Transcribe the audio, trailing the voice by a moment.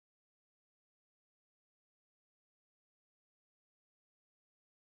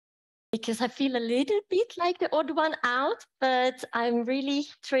because I feel a little bit like the odd one out, but I'm really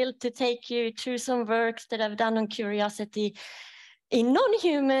thrilled to take you through some work that I've done on curiosity in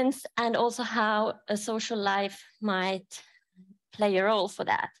non-humans and also how a social life might play a role for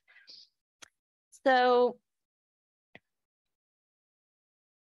that. So,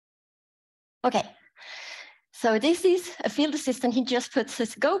 okay. So this is a field assistant. He just puts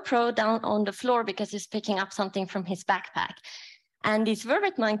his GoPro down on the floor because he's picking up something from his backpack. And this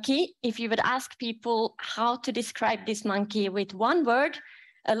vervet monkey, if you would ask people how to describe this monkey with one word,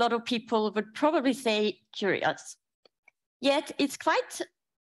 a lot of people would probably say curious. Yet it's quite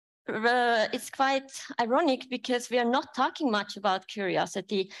ironic because we are not talking much about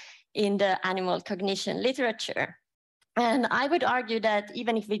curiosity in the animal cognition literature. And I would argue that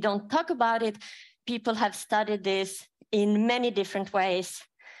even if we don't talk about it, people have studied this in many different ways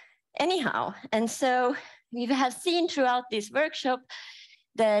anyhow. And so we have seen throughout this workshop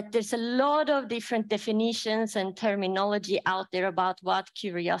that there's a lot of different definitions and terminology out there about what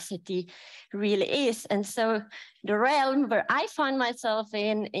curiosity really is. And so the realm where I find myself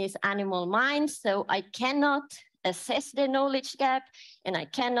in is animal minds. So I cannot assess their knowledge gap, and I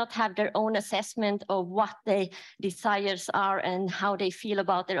cannot have their own assessment of what their desires are and how they feel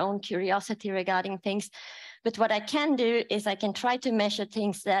about their own curiosity regarding things. But what I can do is I can try to measure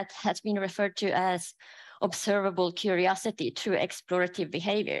things that has been referred to as observable curiosity through explorative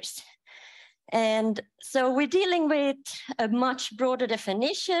behaviors. And so we're dealing with a much broader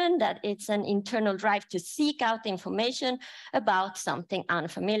definition that it's an internal drive to seek out information about something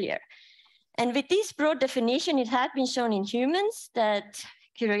unfamiliar. And with this broad definition, it had been shown in humans that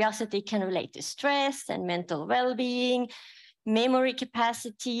curiosity can relate to stress and mental well-being, memory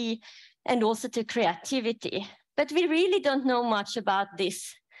capacity, and also to creativity. But we really don't know much about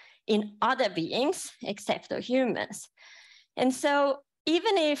this in other beings except for humans. And so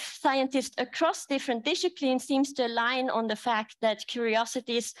even if scientists across different disciplines seems to align on the fact that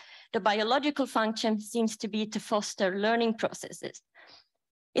curiosity is the biological function seems to be to foster learning processes,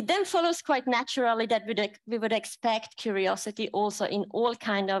 it then follows quite naturally that we would expect curiosity also in all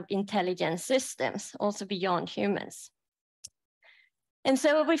kinds of intelligent systems, also beyond humans. And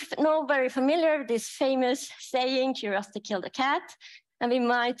so we're now very familiar with this famous saying, curiosity killed the cat. And we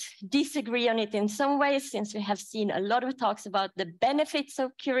might disagree on it in some ways, since we have seen a lot of talks about the benefits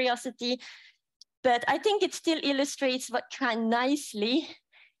of curiosity. But I think it still illustrates what kind nicely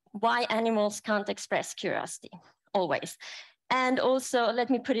why animals can't express curiosity, always. And also, let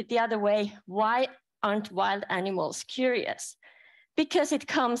me put it the other way, why aren't wild animals curious? Because it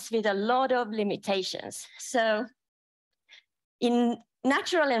comes with a lot of limitations. So in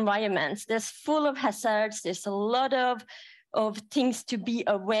natural environments, there's full of hazards, there's a lot of things to be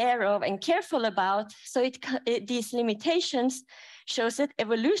aware of and careful about. So these limitations shows that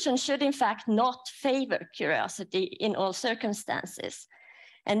evolution should in fact not favor curiosity in all circumstances.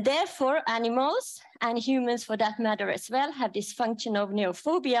 And therefore, animals and humans, for that matter as well, have this function of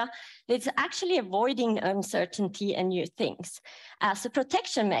neophobia that's actually avoiding uncertainty and new things as a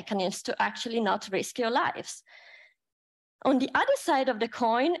protection mechanism to actually not risk your lives. On the other side of the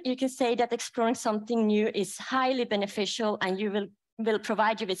coin, you can say that exploring something new is highly beneficial and will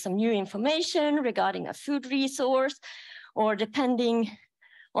provide you with some new information regarding a food resource, or depending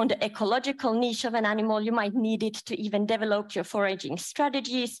on the ecological niche of an animal, you might need it to even develop your foraging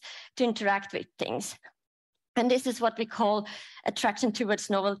strategies to interact with things. And this is what we call attraction towards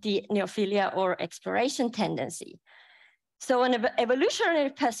novelty, neophilia, or exploration tendency. So on an evolutionary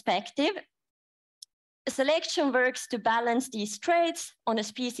perspective, selection works to balance these traits on a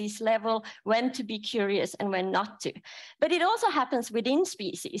species level, when to be curious and when not to. But it also happens within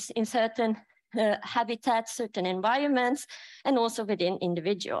species in certain habitats, certain environments, and also within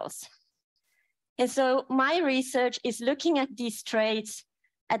individuals. And so my research is looking at these traits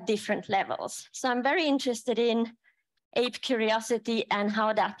at different levels. So I'm very interested in ape curiosity and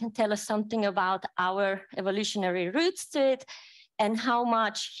how that can tell us something about our evolutionary roots to it, and how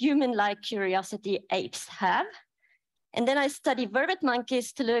much human-like curiosity apes have. And then I study vervet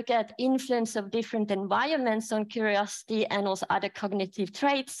monkeys to look at influence of different environments on curiosity and also other cognitive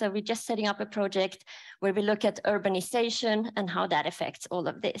traits. So we're just setting up a project where we look at urbanization and how that affects all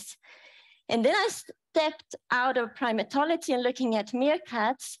of this. And then I stepped out of primatology and looking at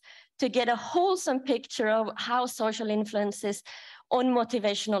meerkats to get a wholesome picture of how social influences on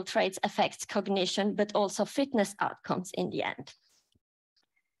motivational traits affects cognition, but also fitness outcomes in the end.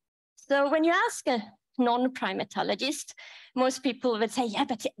 So when you ask a non-primatologist, most people would say, yeah,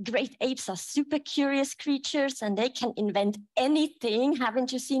 but great apes are super curious creatures and they can invent anything.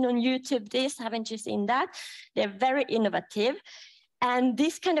 Haven't you seen on YouTube this? Haven't you seen that? They're very innovative. And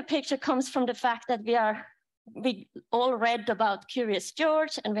this kind of picture comes from the fact that we all read about Curious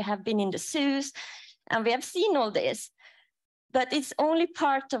George, and we have been in the zoos, and we have seen all this. But it's only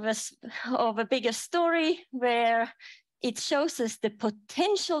part of a bigger story where it shows us the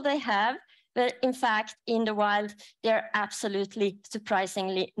potential they have, but in fact, in the wild, they're absolutely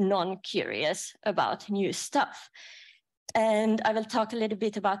surprisingly non-curious about new stuff. And I will talk a little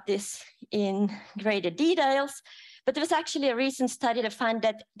bit about this in greater details. But there was actually a recent study to find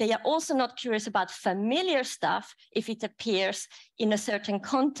that they are also not curious about familiar stuff if it appears in a certain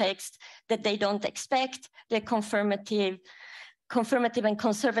context that they don't expect. Their confirmative and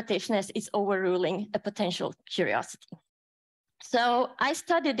conservativeness is overruling a potential curiosity. So I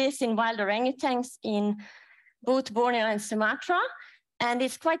studied this in wild orangutans in both Borneo and Sumatra. And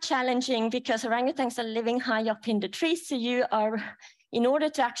it's quite challenging because orangutans are living high up in the trees. So in order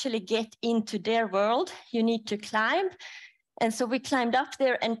to actually get into their world, you need to climb. And so we climbed up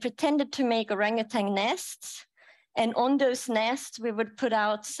there and pretended to make orangutan nests. And on those nests, we would put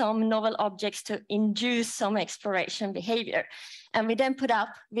out some novel objects to induce some exploration behavior. And we then put up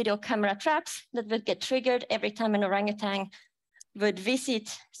video camera traps that would get triggered every time an orangutan would visit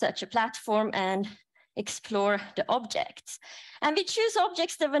such a platform and explore the objects. And we choose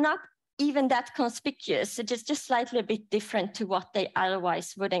objects that were not even that conspicuous, so just slightly a bit different to what they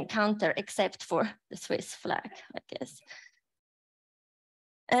otherwise would encounter, except for the Swiss flag, I guess.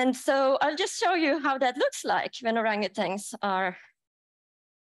 And so I'll just show you how that looks like when orangutans are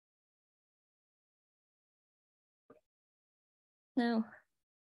no.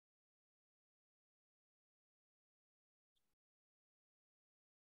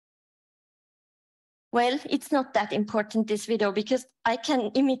 Well, it's not that important, this video, because I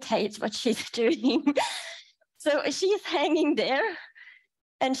can imitate what she's doing. So she's hanging there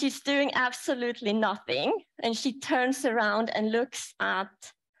and she's doing absolutely nothing. And she turns around and looks at,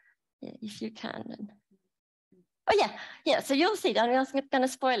 if you can. Oh yeah, so you'll see that. I'm not gonna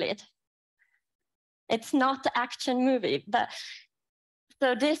spoil it. It's not an action movie, but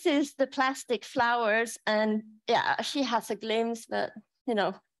so this is the plastic flowers, and yeah, she has a glimpse, but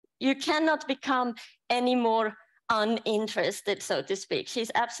you cannot become any more uninterested, so to speak. She's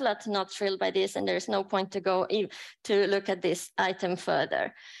absolutely not thrilled by this, and there's no point to go to look at this item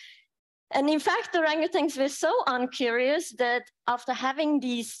further. And in fact, the orangutans were so uncurious that after having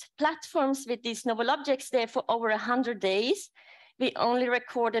these platforms with these novel objects there for over 100 days, we only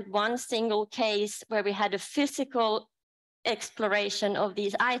recorded one single case where we had a physical exploration of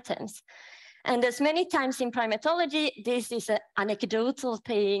these items. And as many times in primatology, this is an anecdotal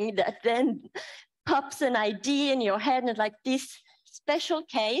thing that then pops an idea in your head, and like this special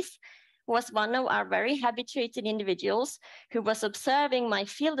case was one of our very habituated individuals who was observing my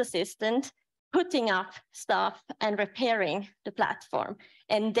field assistant putting up stuff and repairing the platform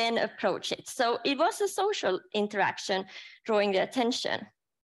and then approach it. So it was a social interaction drawing the attention.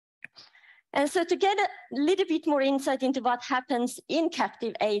 And so to get a little bit more insight into what happens in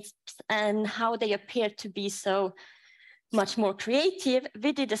captive apes and how they appear to be so much more creative,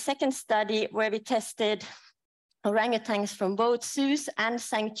 we did a second study where we tested orangutans from both zoos and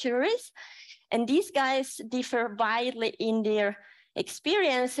sanctuaries. And these guys differ widely in their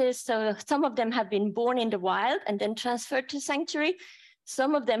experiences. So some of them have been born in the wild and then transferred to sanctuary.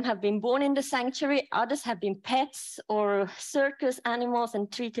 Some of them have been born in the sanctuary, others have been pets or circus animals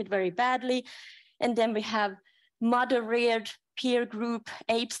and treated very badly. And then we have mother-reared peer group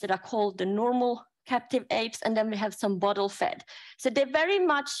apes that are called the normal captive apes, and then we have some bottle-fed. So there's very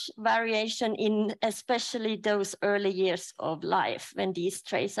much variation in especially those early years of life when these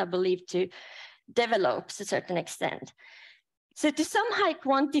traits are believed to develop to a certain extent. So to somehow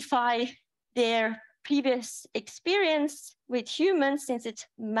quantify their previous experience with humans, since it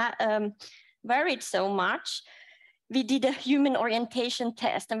varied so much, we did a human orientation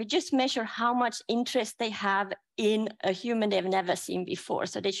test, and we just measure how much interest they have in a human they've never seen before.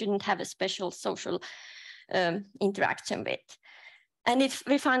 So they shouldn't have a special social interaction with. And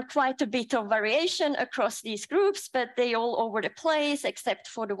we found quite a bit of variation across these groups, but they all over the place, except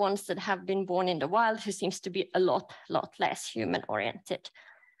for the ones that have been born in the wild, who seems to be a lot less human oriented.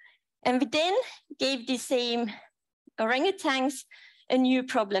 And we then gave the same orangutans a new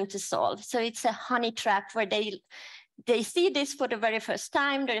problem to solve. So it's a honey trap where they see this for the very first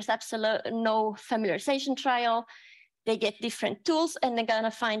time. There is absolutely no familiarization trial. They get different tools, and they're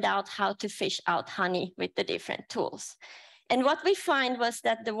gonna find out how to fish out honey with the different tools. And what we find was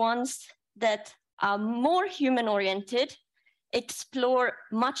that the ones that are more human-oriented explore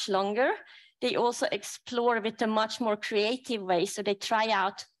much longer. They also explore with a much more creative way, so they try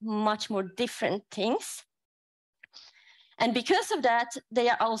out much more different things. And because of that, they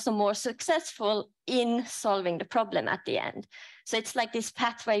are also more successful in solving the problem at the end. So it's like this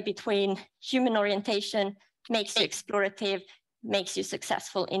pathway between human orientation makes you explorative, makes you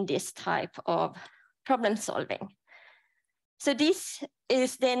successful in this type of problem solving. So this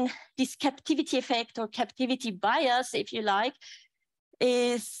is then this captivity effect or captivity bias, if you like,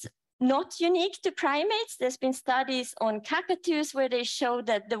 is not unique to primates. There's been studies on cockatoos where they show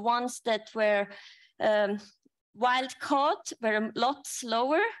that the ones that were wild caught were a lot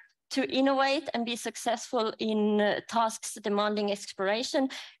slower to innovate and be successful in tasks demanding exploration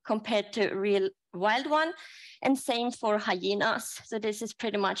compared to a real wild one. And same for hyenas. So this is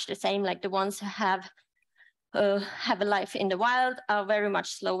pretty much the same, like the ones who have a life in the wild are very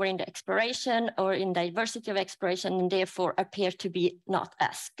much slower in the exploration or in diversity of exploration, and therefore appear to be not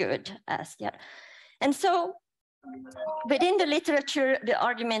as good as the other. And so within the literature, the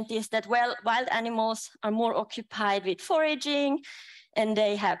argument is that, well, wild animals are more occupied with foraging, and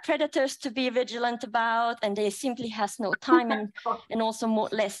they have predators to be vigilant about, and they simply has no time and also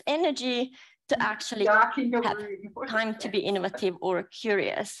less energy to actually have time to be innovative or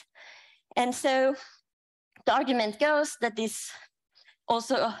curious. And so the argument goes that this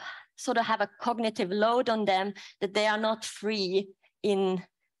also sort of have a cognitive load on them, that they are not free in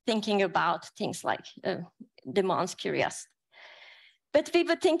thinking about things like demands curiosity. But we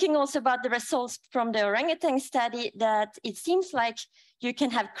were thinking also about the results from the orangutan study, that it seems like you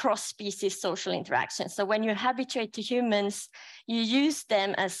can have cross-species social interactions. So when you habituate to humans, you use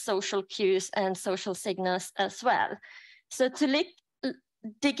them as social cues and social signals as well. So to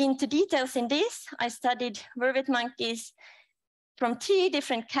dig into details in this, I studied vervet monkeys from 3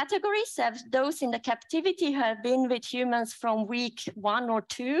 different categories. Those in the captivity who have been with humans from week 1 or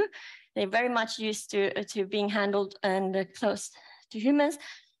 2. They're very much used to being handled and close to humans.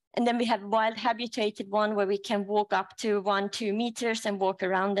 And then we have wild habituated one where we can walk up to 1-2 meters and walk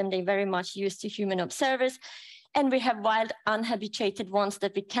around them. They're very much used to human observers. And we have wild unhabituated ones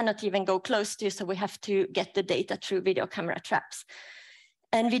that we cannot even go close to, so we have to get the data through video camera traps.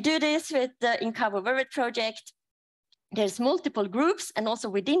 And we do this with the INCAVO Vervet project. There's multiple groups, and also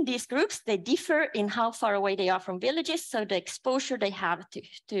within these groups, they differ in how far away they are from villages, so the exposure they have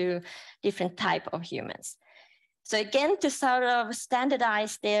to different type of humans. So again, to sort of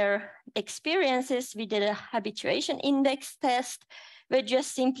standardize their experiences, we did a habituation index test. We're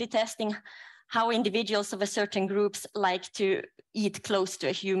just simply testing how individuals of a certain groups like to eat close to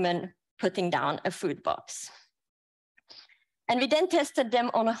a human putting down a food box. And we then tested them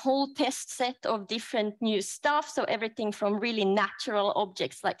on a whole test set of different new stuff. So everything from really natural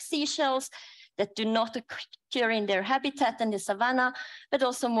objects like seashells that do not occur in their habitat in the savannah, but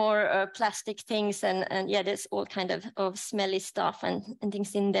also more plastic things. And yeah, there's all kind of smelly stuff and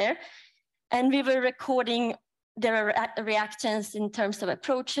things in there. And we were recording their reactions in terms of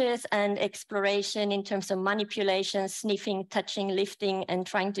approaches and exploration, in terms of manipulation, sniffing, touching, lifting, and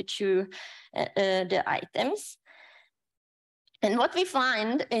trying to chew the items. And what we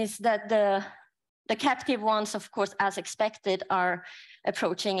find is that the captive ones, of course, as expected, are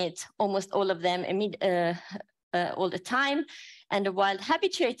approaching it, almost all of them all the time. And the wild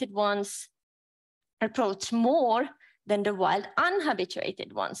habituated ones approach more than the wild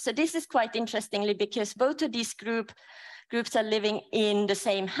unhabituated ones. So this is quite interestingly, because both of these groups are living in the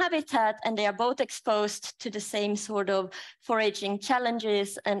same habitat, and they are both exposed to the same sort of foraging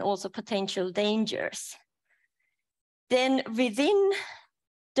challenges and also potential dangers. Then within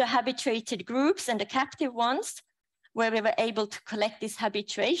the habituated groups and the captive ones, where we were able to collect this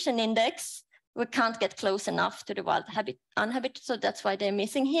habituation index, we can't get close enough to the wild unhabituated, so that's why they're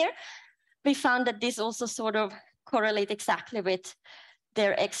missing here. We found that this also sort of correlate exactly with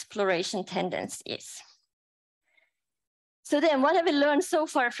their exploration tendencies. So then what have we learned so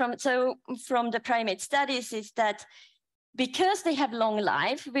far from the primate studies is that because they have long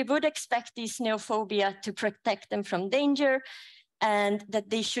life, we would expect this neophobia to protect them from danger, and that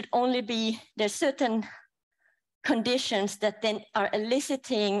they should only be, there's certain conditions that then are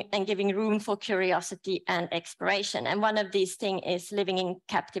eliciting and giving room for curiosity and exploration. And one of these things is living in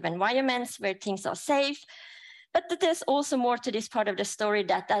captive environments where things are safe. But there's also more to this part of the story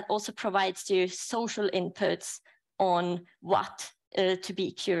that also provides you social inputs on what to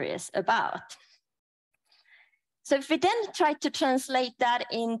be curious about. So if we then try to translate that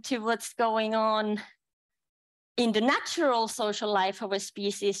into what's going on in the natural social life of a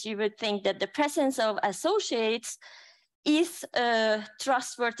species, you would think that the presence of associates is a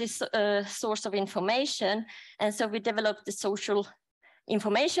trustworthy source of information. And so we developed the social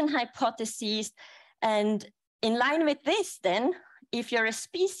information hypothesis. And in line with this, then, if you're a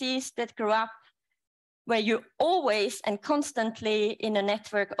species that grew up where you always and constantly in a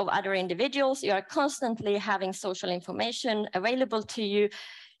network of other individuals, you are constantly having social information available to you,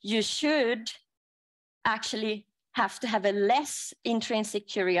 you should actually have to have a less intrinsic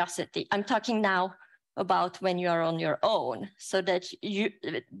curiosity. I'm talking now about when you are on your own, so that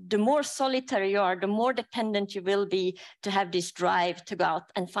the more solitary you are, the more dependent you will be to have this drive to go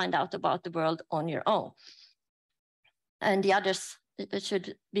out and find out about the world on your own. And the others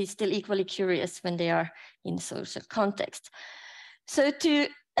should be still equally curious when they are in social context. So to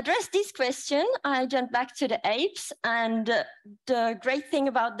address this question, I jumped back to the apes, and the great thing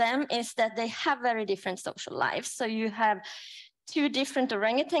about them is that they have very different social lives. So you have two different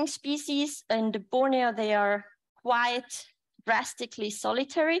orangutan species. In the Borneo, they are quite drastically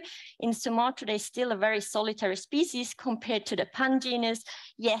solitary. In Sumatra, they're still a very solitary species compared to the pangenus,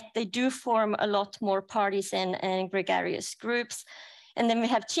 yet they do form a lot more parties and gregarious groups. And then we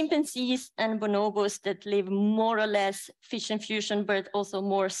have chimpanzees and bonobos that live more or less fission fusion, but also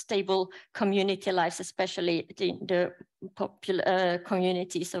more stable community lives, especially the popular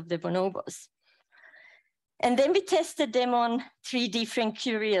communities of the bonobos. And then we tested them on 3 different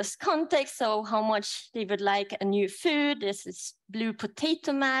curious contexts. So how much they would like a new food. This is blue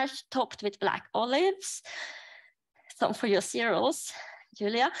potato mash topped with black olives. Some for your cereals,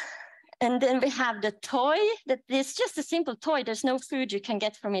 Julia. And then we have the toy, that is just a simple toy. There's no food you can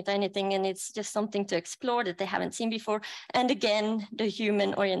get from it or anything, and it's just something to explore that they haven't seen before. And again, the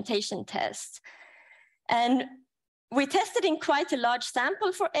human orientation test. And we tested in quite a large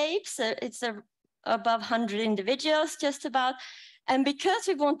sample for apes. It's above 100 individuals, just about. And because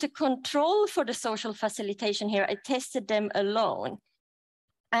we want to control for the social facilitation here, I tested them alone.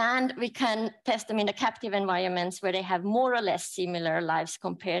 And we can test them in the captive environments where they have more or less similar lives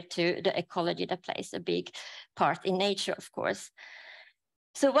compared to the ecology that plays a big part in nature, of course.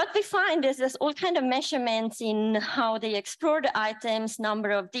 So what we find is there's all kinds of measurements in how they explore the items,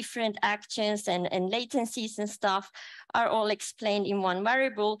 number of different actions and latencies and stuff are all explained in one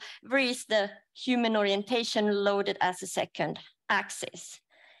variable, whereas the human orientation loaded as a second axis.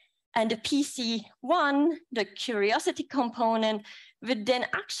 And the PC1, the curiosity component, would then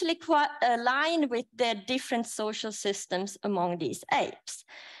actually align with the different social systems among these apes.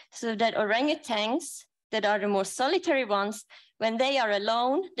 So that orangutans, that are the more solitary ones, when they are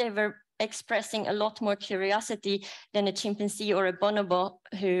alone, they were expressing a lot more curiosity than a chimpanzee or a bonobo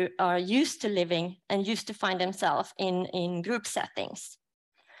who are used to living and used to find themselves in group settings.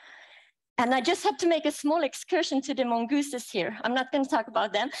 And I just had to make a small excursion to the mongooses here. I'm not going to talk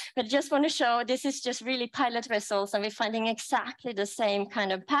about them, but I just want to show this is just really pilot results, and we're finding exactly the same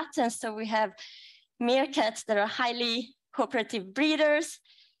kind of patterns. So we have meerkats that are highly cooperative breeders.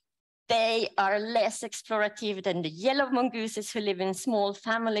 They are less explorative than the yellow mongooses who live in small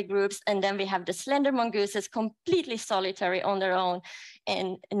family groups. And then we have the slender mongooses completely solitary on their own.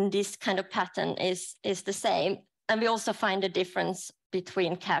 And this kind of pattern is the same. And we also find a difference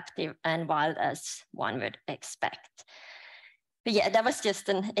between captive and wild, as one would expect. But yeah, that was just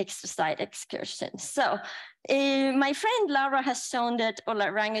an exercise excursion. So my friend Laura has shown that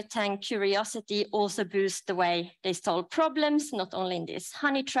orangutan curiosity also boosts the way they solve problems, not only in this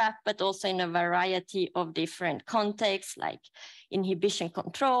honey trap, but also in a variety of different contexts like inhibition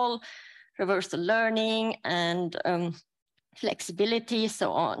control, reversal learning, and flexibility,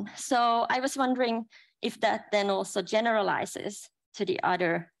 so on. So I was wondering if that then also generalizes to the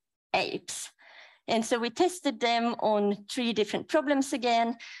other apes. And so we tested them on 3 different problems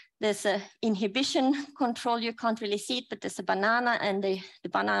again. There's an inhibition control, you can't really see it, but there's a banana, and the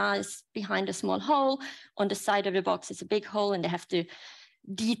banana is behind a small hole. On the side of the box is a big hole, and they have to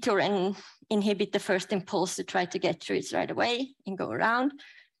detour and inhibit the first impulse to try to get through it right away and go around.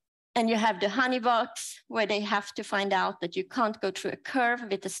 And you have the honey box, where they have to find out that you can't go through a curve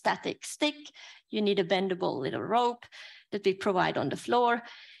with a static stick. You need a bendable little rope that we provide on the floor.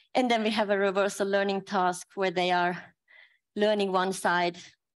 And then we have a reversal learning task where they are learning one side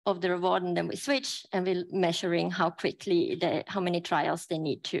of the reward, and then we switch, and we're measuring how quickly, how many trials they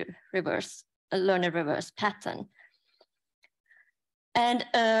need to learn a reverse pattern. And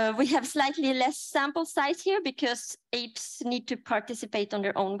we have slightly less sample size here because apes need to participate on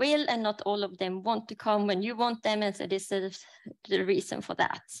their own will, and not all of them want to come when you want them, and so this is the reason for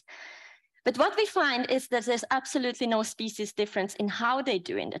that. But what we find is that there's absolutely no species difference in how they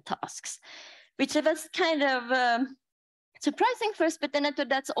do in the tasks, which was kind of surprising first, but then I thought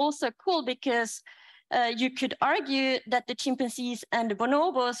that's also cool because you could argue that the chimpanzees and the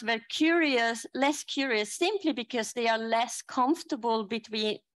bonobos were less curious, simply because they are less comfortable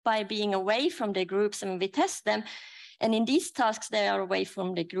by being away from their groups, and we test them. And in these tasks, they are away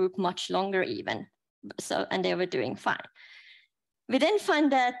from the group much longer even. So, and they were doing fine. We then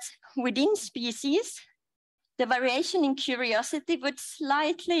find that within species, the variation in curiosity would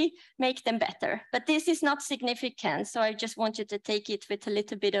slightly make them better, but this is not significant. So I just want you to take it with a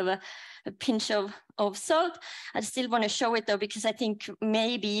little bit of a pinch of salt. I still want to show it though, because I think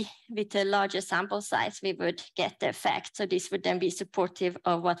maybe with a larger sample size, we would get the effect. So this would then be supportive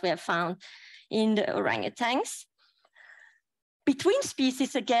of what we have found in the orangutans. Between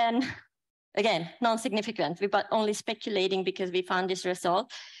species, again, non-significant, but only speculating because we found this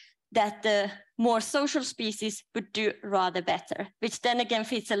result, that the more social species would do rather better, which then again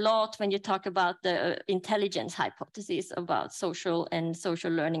fits a lot when you talk about the intelligence hypothesis about social and social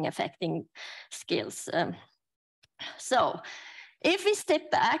learning affecting skills. So if we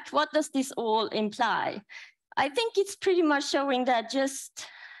step back, what does this all imply? I think it's pretty much showing that just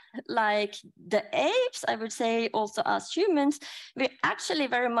like the apes, I would say also as humans, we actually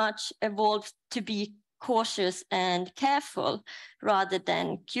very much evolved to be cautious and careful rather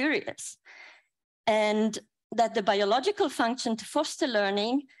than curious. And that the biological function to foster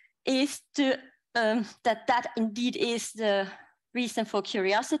learning is to, that indeed is the reason for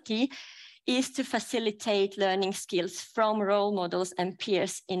curiosity, is to facilitate learning skills from role models and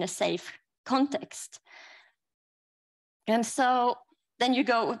peers in a safe context. And so then you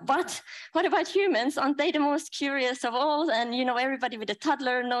go, what about humans? Aren't they the most curious of all? And everybody with a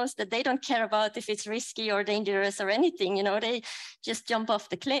toddler knows that they don't care about if it's risky or dangerous or anything. They just jump off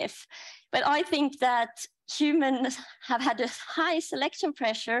the cliff. But I think that humans have had a high selection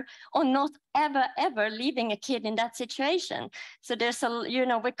pressure on not ever leaving a kid in that situation. So there's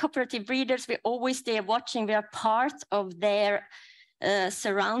we're cooperative breeders. We're always there watching. We are part of their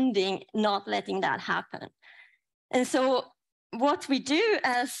surrounding, not letting that happen. And so what we do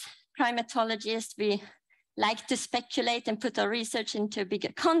as primatologists, we like to speculate and put our research into a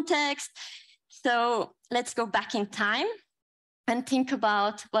bigger context. So let's go back in time and think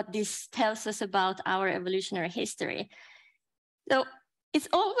about what this tells us about our evolutionary history. So it's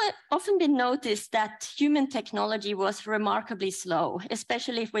often been noticed that human technology was remarkably slow,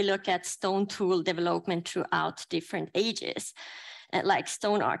 especially if we look at stone tool development throughout different ages, like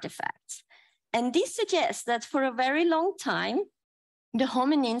stone artifacts. And this suggests that for a very long time, the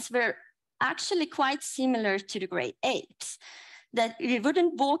hominins were actually quite similar to the great apes, that we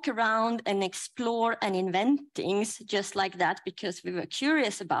wouldn't walk around and explore and invent things just like that because we were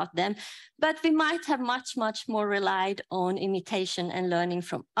curious about them, but we might have much more relied on imitation and learning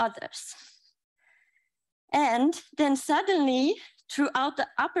from others. And then suddenly, throughout the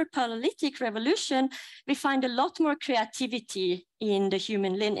Upper Paleolithic revolution, we find a lot more creativity in the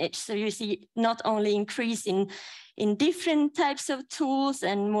human lineage. So you see not only increase in different types of tools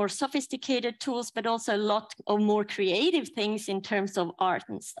and more sophisticated tools, but also a lot of more creative things in terms of art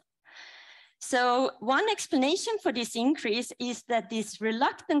and stuff. So one explanation for this increase is that this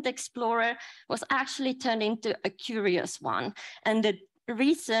reluctant explorer was actually turned into a curious one. And the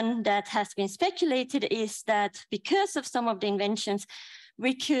reason that has been speculated is that because of some of the inventions,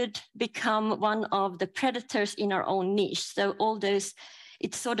 we could become one of the predators in our own niche. So all those,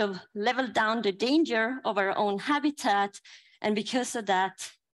 it sort of leveled down the danger of our own habitat. And because of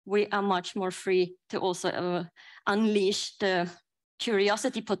that, we are much more free to also unleash the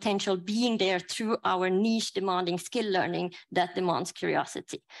curiosity potential being there through our niche demanding skill learning that demands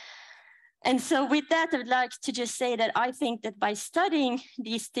curiosity. And so with that, I would like to just say that I think that by studying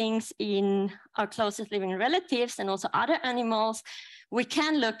these things in our closest living relatives and also other animals, we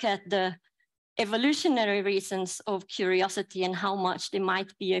can look at the evolutionary reasons of curiosity and how much there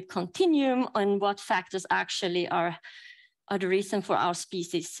might be a continuum and what factors actually are the reason for our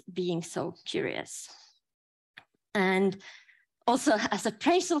species being so curious. And also, as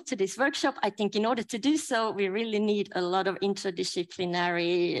appraisal to this workshop, I think in order to do so, we really need a lot of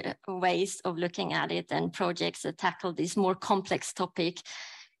interdisciplinary ways of looking at it and projects that tackle this more complex topic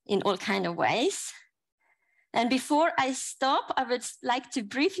in all kinds of ways. And before I stop, I would like to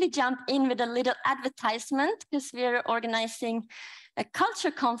briefly jump in with a little advertisement because we're organizing a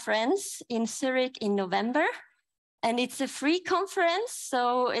culture conference in Zurich in November. And it's a free conference,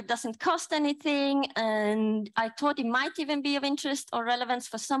 so it doesn't cost anything. And I thought it might even be of interest or relevance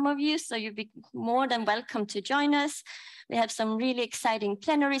for some of you, so you'd be more than welcome to join us. We have some really exciting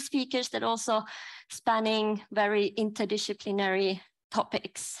plenary speakers that also spanning very interdisciplinary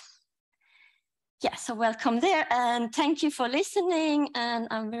topics. Yeah, so welcome there, and thank you for listening, and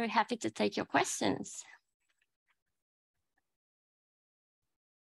I'm very happy to take your questions.